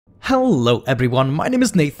Hello everyone, my name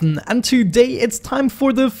is Nathan and today it's time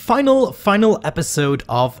for the final episode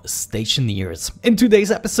of Stationeers. In today's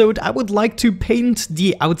episode I would like to paint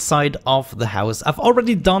the outside of the house. I've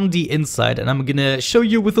already done the inside and I'm gonna show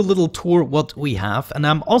you with a little tour what we have, and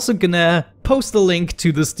I'm also gonna post a link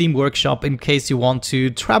to the Steam workshop in case you want to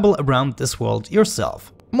travel around this world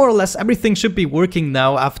yourself. More or less everything should be working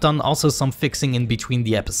now. I've done also some fixing in between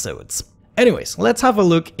the episodes. Anyways, let's have a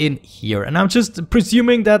look in here, and I'm just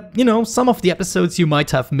presuming that, you know, some of the episodes you might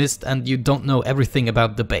have missed and you don't know everything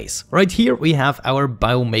about the base. Right here we have our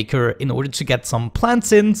biomaker in order to get some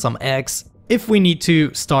plants in, some eggs, if we need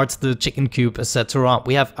to start the chicken coop, etc.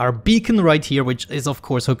 We have our beacon right here, which is of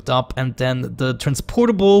course hooked up, and then the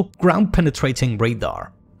transportable ground penetrating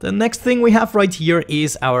radar. The next thing we have right here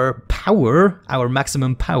is our power, our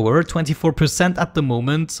maximum power, 24% at the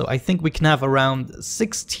moment, so I think we can have around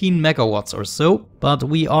 16 megawatts or so, but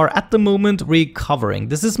we are at the moment recovering.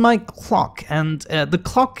 This is my clock, and the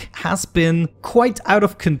clock has been quite out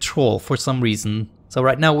of control for some reason. So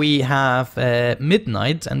right now we have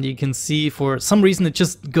midnight, and you can see for some reason it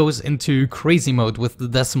just goes into crazy mode with the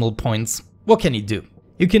decimal points. What can you do?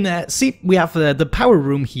 You can see we have the power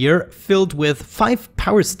room here filled with 5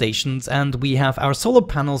 power stations, and we have our solar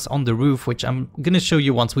panels on the roof, which I'm gonna show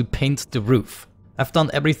you once we paint the roof. I've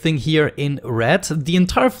done everything here in red. The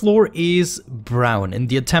entire floor is brown in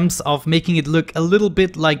the attempts of making it look a little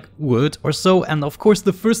bit like wood or so, and of course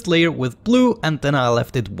the first layer with blue, and then I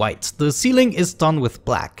left it white. The ceiling is done with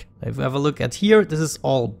black. If we have a look at here, this is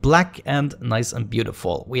all black and nice and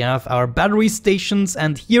beautiful. We have our battery stations,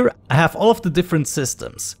 and here I have all of the different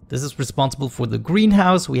systems. This is responsible for the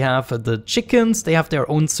greenhouse. We have the chickens, they have their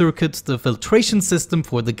own circuit, the filtration system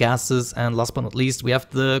for the gases, and last but not least we have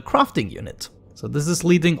the crafting unit. So this is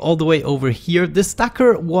leading all the way over here. This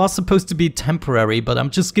stacker was supposed to be temporary, but I'm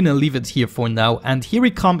just gonna leave it here for now. And here we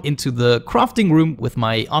come into the crafting room with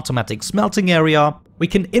my automatic smelting area. We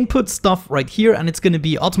can input stuff right here and it's gonna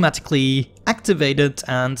be automatically activated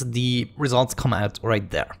and the results come out right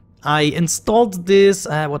there. I installed this,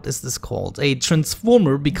 what is this called? A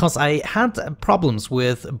transformer, because I had problems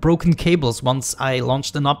with broken cables once I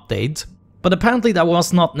launched an update. But apparently that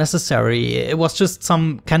was not necessary. It was just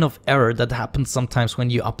some kind of error that happens sometimes when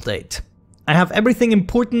you update. I have everything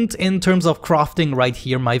important in terms of crafting right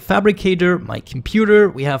here. My fabricator, my computer,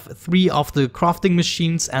 we have 3 of the crafting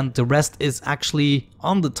machines, and the rest is actually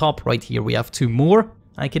on the top right here. We have 2 more.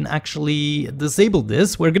 I can actually disable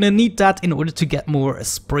this. We're gonna need that in order to get more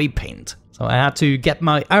spray paint. So I had to get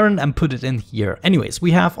my iron and put it in here. Anyways, we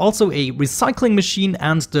have also a recycling machine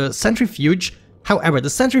and the centrifuge. However, the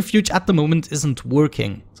centrifuge at the moment isn't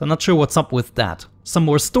working, so I'm not sure what's up with that. Some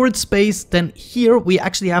more storage space. Then here we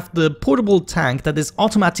actually have the portable tank that is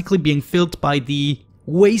automatically being filled by the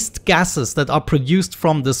waste gases that are produced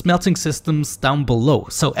from the smelting systems down below.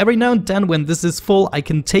 So every now and then when this is full, I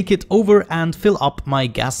can take it over and fill up my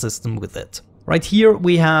gas system with it. Right here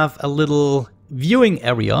we have a little viewing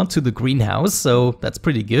area to the greenhouse, so that's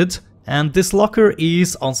pretty good. And this locker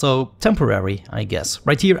is also temporary, I guess.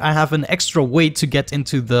 Right here I have an extra way to get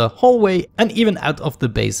into the hallway and even out of the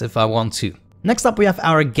base if I want to. Next up we have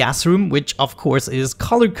our gas room, which of course is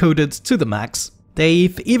color-coded to the max.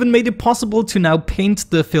 They've even made it possible to now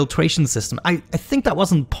paint the filtration system. I think that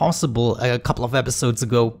wasn't possible a couple of episodes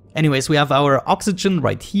ago. Anyways, we have our oxygen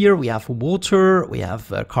right here, we have water, we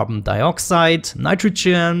have carbon dioxide,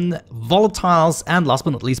 nitrogen, volatiles, and last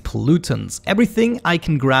but not least pollutants. Everything I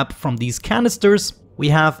can grab from these canisters. We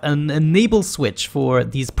have an enable switch for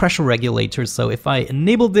these pressure regulators, so if I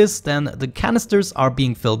enable this, then the canisters are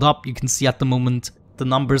being filled up. You can see at the moment the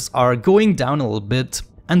numbers are going down a little bit.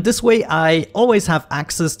 And this way I always have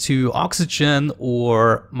access to oxygen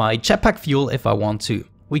or my jetpack fuel if I want to.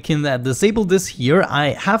 We can disable this here.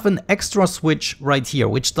 I have an extra switch right here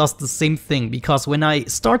which does the same thing, because when I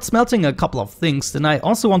start smelting a couple of things, then I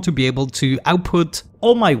also want to be able to output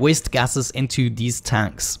all my waste gases into these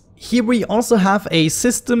tanks. Here we also have a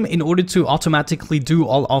system in order to automatically do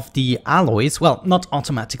all of the alloys. Well, not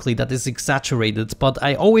automatically, that is exaggerated, but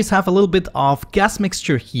I always have a little bit of gas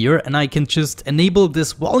mixture here and I can just enable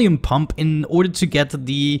this volume pump in order to get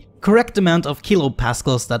the correct amount of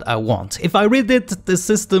kilopascals that I want. If I redid the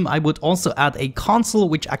system, I would also add a console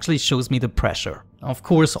which actually shows me the pressure. Of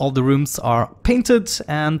course, all the rooms are painted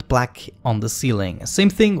and black on the ceiling.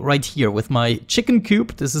 Same thing right here with my chicken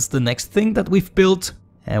coop. This is the next thing that we've built.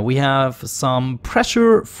 We have some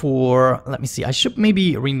pressure for, let me see, I should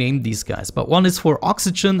maybe rename these guys, but one is for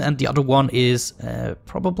oxygen and the other one is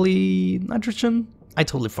probably nitrogen. I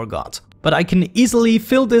totally forgot. But I can easily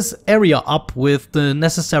fill this area up with the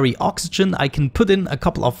necessary oxygen. I can put in a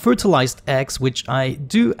couple of fertilized eggs, which I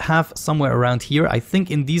do have somewhere around here. I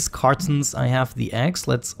think in these cartons I have the eggs.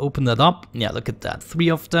 Let's open that up. Yeah, look at that.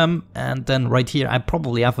 3 of them. And then right here I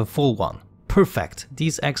probably have a full one. Perfect.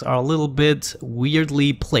 These eggs are a little bit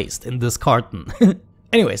weirdly placed in this carton.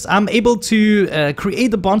 Anyways, I'm able to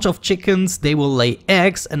create a bunch of chickens, they will lay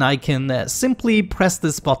eggs, and I can simply press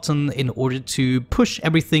this button in order to push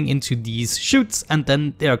everything into these chutes, and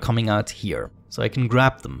then they're coming out here, so I can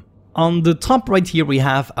grab them. On the top right here we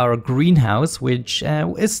have our greenhouse, which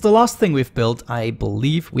is the last thing we've built, I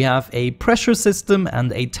believe. We have a pressure system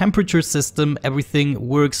and a temperature system. Everything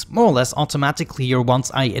works more or less automatically here once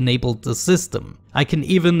I enabled the system. I can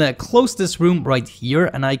even close this room right here,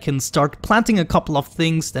 and I can start planting a couple of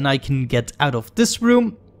things. Then I can get out of this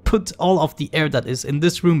room, put all of the air that is in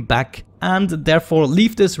this room back, and therefore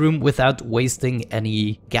leave this room without wasting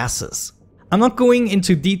any gases. I'm not going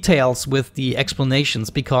into details with the explanations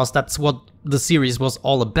because that's what the series was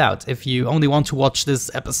all about. If you only want to watch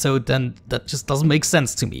this episode, then that just doesn't make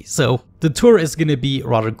sense to me. So the tour is gonna be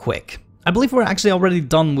rather quick. I believe we're actually already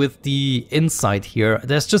done with the inside here.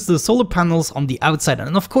 There's just the solar panels on the outside,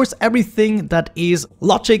 and of course everything that is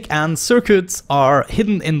logic and circuits are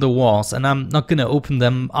hidden in the walls, and I'm not gonna open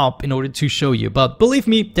them up in order to show you, but believe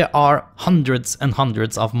me, there are hundreds and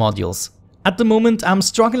hundreds of modules. At the moment I'm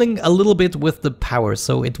struggling a little bit with the power,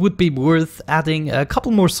 so it would be worth adding a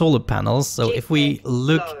couple more solar panels. So if we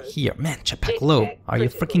look here, man, jetpack low, are you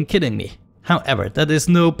freaking kidding me? However, that is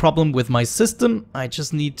no problem with my system. I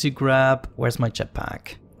just need to grab, where's my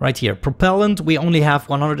jetpack? Right here, propellant, we only have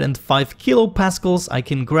 105 kilopascals. I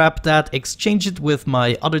can grab that, exchange it with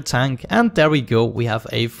my other tank, and there we go, we have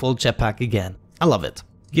a full jetpack again. I love it.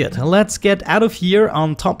 Good, let's get out of here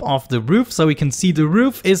on top of the roof so we can see the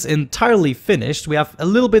roof is entirely finished. We have a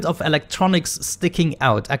little bit of electronics sticking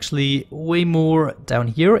out, actually way more down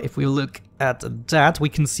here. If we look at that, we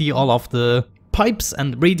can see all of the pipes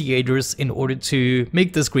and radiators in order to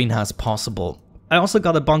make this greenhouse possible. I also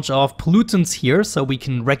got a bunch of pollutants here so we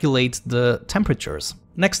can regulate the temperatures.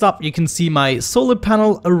 Next up, you can see my solar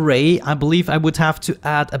panel array. I believe I would have to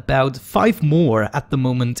add about 5 more at the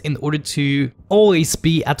moment in order to always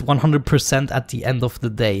be at 100% at the end of the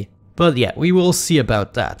day. But yeah, we will see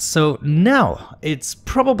about that. So now it's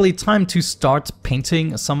probably time to start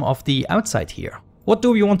painting some of the outside here. What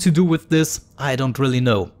do we want to do with this? I don't really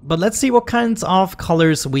know. But let's see what kinds of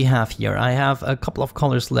colors we have here. I have a couple of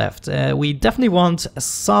colors left. We definitely want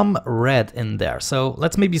some red in there. So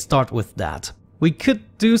let's maybe start with that. We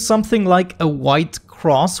could do something like a white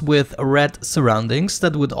cross with red surroundings.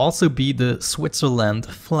 That would also be the Switzerland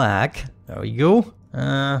flag. There we go.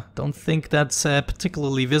 Don't think that's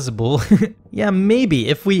particularly visible. Yeah, maybe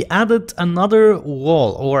if we added another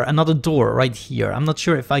wall or another door right here. I'm not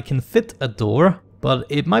sure if I can fit a door, but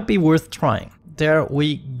it might be worth trying. There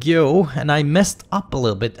we go, and I messed up a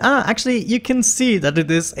little bit. Actually, you can see that it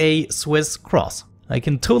is a Swiss cross. I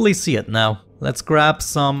can totally see it now. Let's grab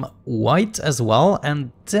some white as well,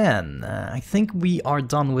 and then I think we are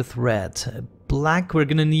done with red. Black, we're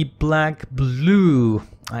gonna need black, blue.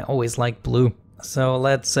 I always like blue. So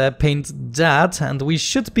let's paint that, and we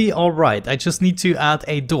should be alright. I just need to add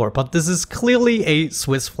a door, but this is clearly a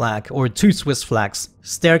Swiss flag, or 2 Swiss flags.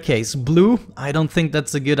 Staircase, blue. I don't think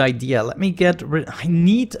that's a good idea. Let me get rid... I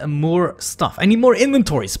need more stuff. I need more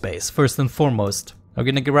inventory space, first and foremost. We're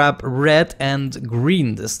gonna grab red and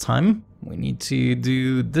green this time. We need to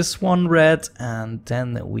do this one red, and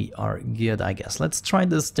then we are good, I guess. Let's try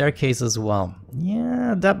the staircase as well.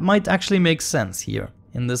 Yeah, that might actually make sense here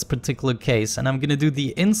in this particular case. And I'm gonna do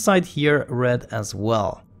the inside here red as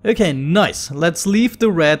well. Okay, nice. Let's leave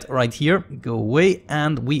the red right here, go away,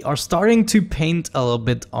 and we are starting to paint a little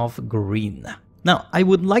bit of green. Now, I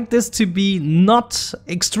would like this to be not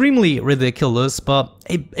extremely ridiculous, but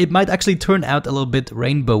it might actually turn out a little bit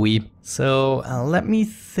rainbowy. So let me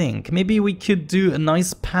think. Maybe we could do a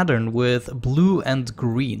nice pattern with blue and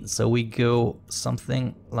green. So we go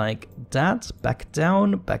something like that, back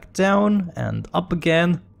down, and up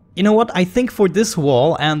again. You know what, I think for this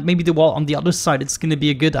wall and maybe the wall on the other side, it's gonna be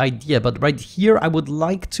a good idea, but right here I would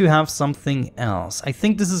like to have something else. I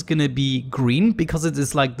think this is gonna be green because it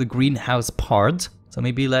is like the greenhouse part. So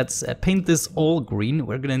maybe let's paint this all green.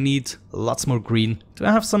 We're gonna need lots more green. Do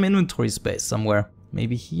I have some inventory space somewhere?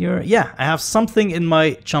 Maybe here? Yeah, I have something in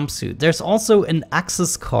my jumpsuit. There's also an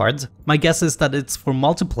access card. My guess is that it's for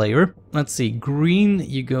multiplayer. Let's see, green,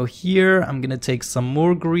 you go here. I'm gonna take some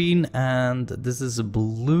more green, and this is a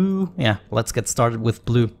blue. Yeah, let's get started with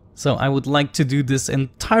blue. So I would like to do this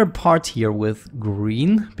entire part here with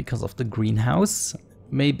green because of the greenhouse.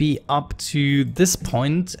 maybe up to this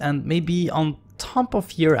point, and maybe on top of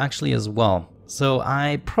here actually as well. So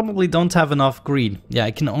I probably don't have enough green. Yeah,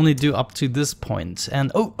 I can only do up to this point. And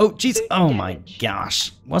oh jeez, oh my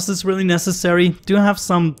gosh. Was this really necessary? Do I have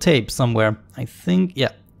some tape somewhere? I think,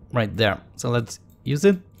 yeah, right there. So let's use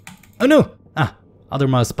it. Oh no! Ah, other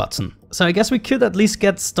mouse button. So I guess we could at least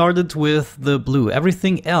get started with the blue.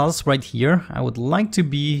 Everything else right here, I would like to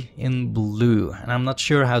be in blue. And I'm not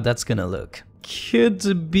sure how that's gonna look.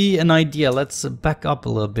 Could be an idea. Let's back up a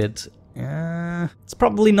little bit. It's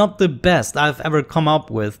probably not the best I've ever come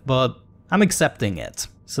up with, but I'm accepting it.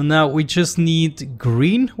 So now we just need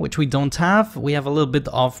green, which we don't have. We have a little bit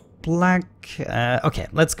of black. Okay,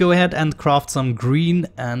 let's go ahead and craft some green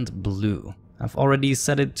and blue. I've already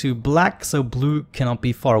set it to black, so blue cannot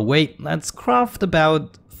be far away. Let's craft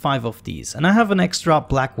about 5 of these. And I have an extra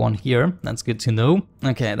black one here. That's good to know.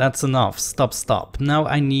 Okay, that's enough. Stop. Now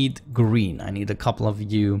I need green. I need a couple of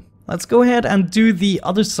you. Let's go ahead and do the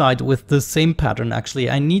other side with the same pattern. Actually,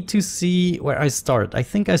 I need to see where I started. I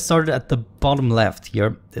think I started at the bottom left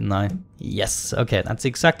here, didn't I? Yes, okay, that's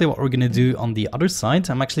exactly what we're gonna do on the other side.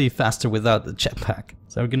 I'm actually faster without the jetpack.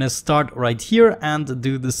 So we're gonna start right here and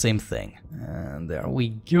do the same thing. And there we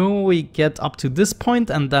go, we get up to this point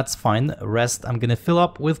and that's fine. The rest I'm gonna fill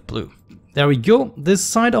up with blue. There we go, this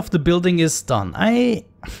side of the building is done.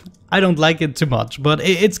 I don't like it too much, but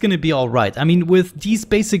it's gonna be alright. I mean, with these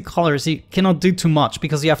basic colors, you cannot do too much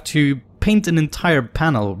because you have to paint an entire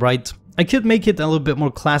panel, right? I could make it a little bit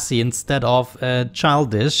more classy instead of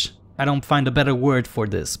childish. I don't find a better word for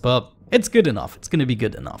this, but it's good enough. It's gonna be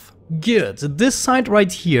good enough. Good. This side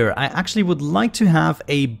right here, I actually would like to have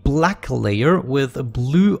a black layer with a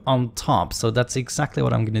blue on top. So that's exactly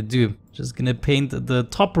what I'm gonna do. Just gonna paint the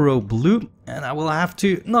top row blue and I will have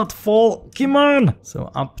to not fall. Come on!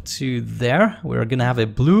 So up to there, we're gonna have a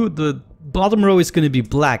blue. The bottom row is gonna be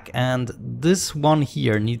black and this one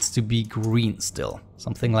here needs to be green still.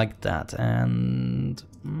 Something like that. And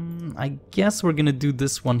I guess we're gonna do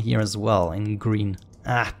this one here as well in green.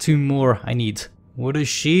 Ah, 2 more I need. What a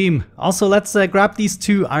shame. Also, let's grab these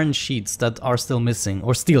 2 iron sheets that are still missing.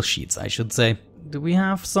 Or steel sheets, I should say. Do we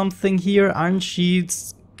have something here? Iron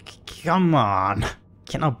sheets? Come on.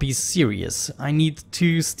 Cannot be serious. I need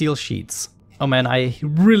 2 steel sheets. Oh man, I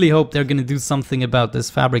really hope they're gonna do something about this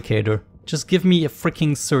fabricator. Just give me a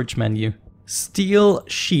freaking search menu. Steel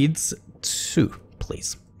sheets 2,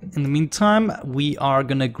 please. In the meantime, we are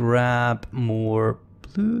gonna grab more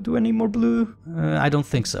blue. Do I need more blue? I don't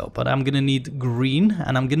think so, but I'm gonna need green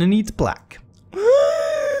and I'm gonna need black.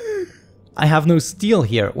 I have no steel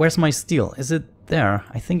here. Where's my steel? Is it there?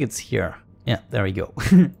 I think it's here. Yeah, there we go.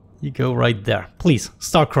 You go right there. Please,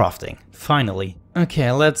 start crafting. Finally.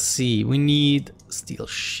 Okay, let's see. We need steel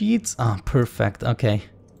sheets. Ah, perfect. Okay,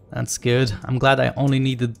 that's good. I'm glad I only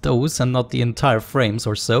needed those and not the entire frames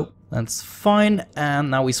or so. That's fine.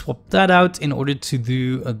 And now we swap that out in order to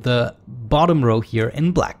do the bottom row here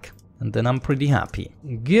in black. And then I'm pretty happy.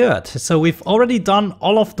 Good. So we've already done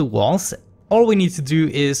all of the walls. All we need to do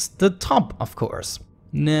is the top, of course.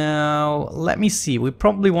 Now, let me see. We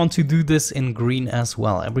probably want to do this in green as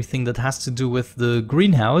well. Everything that has to do with the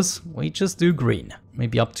greenhouse, we just do green.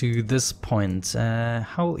 Maybe up to this point.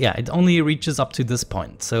 Yeah, it only reaches up to this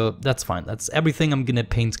point. So that's fine. That's everything I'm gonna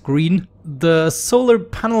paint green. The solar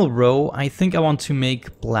panel row, I think I want to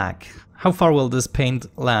make black. How far will this paint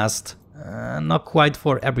last? Not quite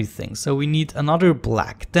for everything, so we need another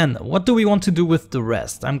black. Then, what do we want to do with the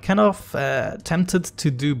rest? I'm kind of tempted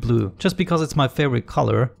to do blue, just because it's my favorite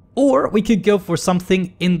color. Or we could go for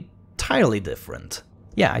something entirely different.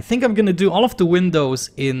 Yeah, I think I'm gonna do all of the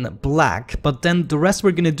windows in black, but then the rest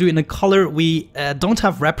we're gonna do in a color we don't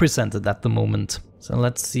have represented at the moment. So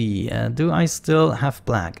let's see, do I still have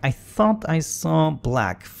black? I thought I saw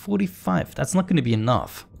black, 45, that's not gonna be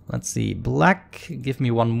enough. Let's see, black, give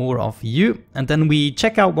me one more of you. And then we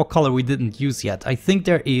check out what color we didn't use yet. I think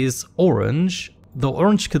there is orange, though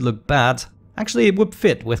orange could look bad. Actually, it would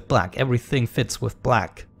fit with black. Everything fits with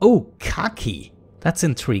black. Oh, khaki. That's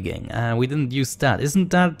intriguing. We didn't use that. Isn't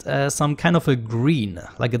that some kind of a green,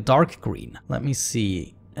 like a dark green? Let me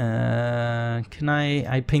see. Can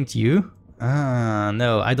I paint you? Ah,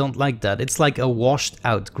 no, I don't like that. It's like a washed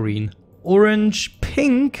out green. Orange,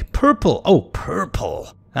 pink, purple. Oh, purple.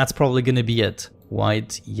 That's probably gonna be it.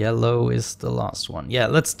 White, yellow is the last one. Yeah,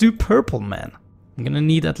 let's do purple, man. I'm gonna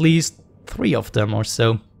need at least 3 of them or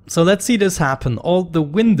so. So let's see this happen. All the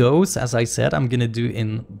windows, as I said, I'm gonna do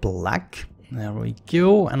in black. There we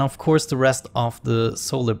go. And of course the rest of the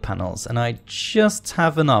solar panels. And I just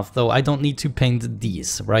have enough, though I don't need to paint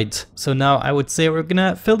these, right? So now I would say we're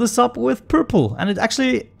gonna fill this up with purple. And it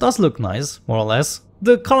actually does look nice, more or less.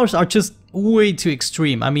 the colors are just way too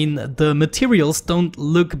extreme. I mean, the materials don't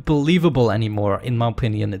look believable anymore, in my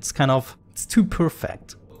opinion. It's too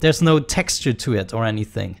perfect. There's no texture to it or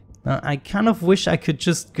anything. I kind of wish I could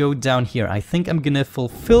just go down here. I think I'm gonna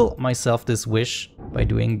fulfill myself this wish by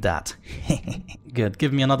doing that. Good,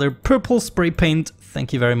 give me another purple spray paint.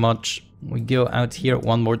 Thank you very much. We go out here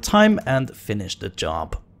one more time and finish the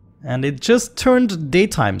job. And it just turned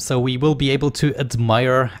daytime, so we will be able to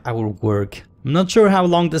admire our work. I'm not sure how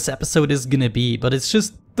long this episode is gonna be, but it's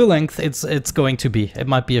just the length it's going to be. It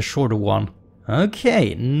might be a shorter one.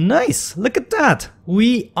 Okay, nice. Look at that.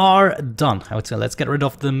 We are done. I would say let's get rid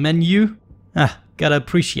of the menu. Gotta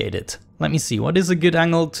appreciate it. Let me see, what is a good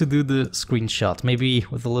angle to do the screenshot? Maybe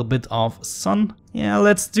with a little bit of sun? Yeah,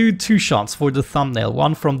 let's do 2 shots for the thumbnail.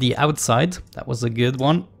 One from the outside, that was a good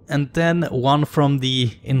one. And then one from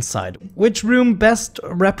the inside. Which room best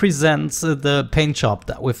represents the paint job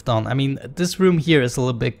that we've done? I mean, this room here is a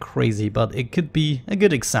little bit crazy, but it could be a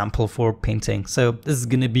good example for painting. So this is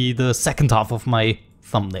gonna be the second half of my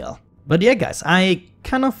thumbnail. But yeah, guys, I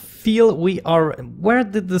kind of feel we are... Where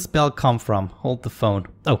did this bell come from? Hold the phone.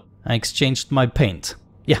 Oh, I exchanged my paint.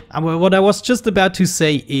 Yeah, what I was just about to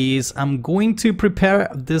say is I'm going to prepare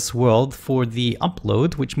this world for the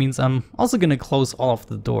upload, which means I'm also going to close all of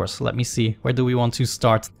the doors. Let me see, where do we want to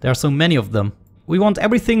start? There are so many of them. We want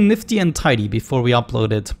everything nifty and tidy before we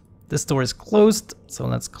upload it. This door is closed, so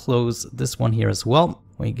let's close this one here as well.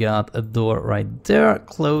 We got a door right there,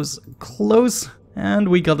 close, close, and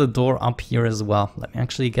we got a door up here as well. Let me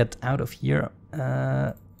actually get out of here.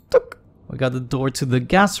 We got a door to the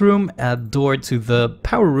gas room, a door to the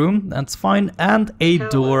power room, that's fine, and a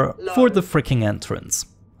door for the freaking entrance.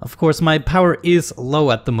 Of course, my power is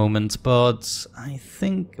low at the moment, but I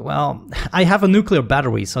think, well, I have a nuclear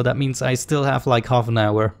battery, so that means I still have like half an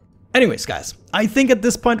hour. Anyways, guys, I think at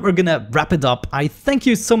this point we're gonna wrap it up. I thank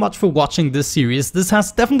you so much for watching this series. This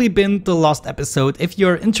has definitely been the last episode. If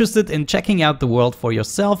you're interested in checking out the world for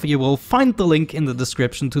yourself, you will find the link in the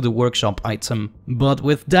description to the workshop item. But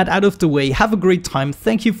with that out of the way, have a great time.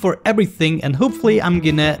 Thank you for everything, and hopefully I'm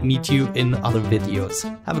gonna meet you in other videos.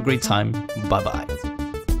 Have a great time. Bye bye.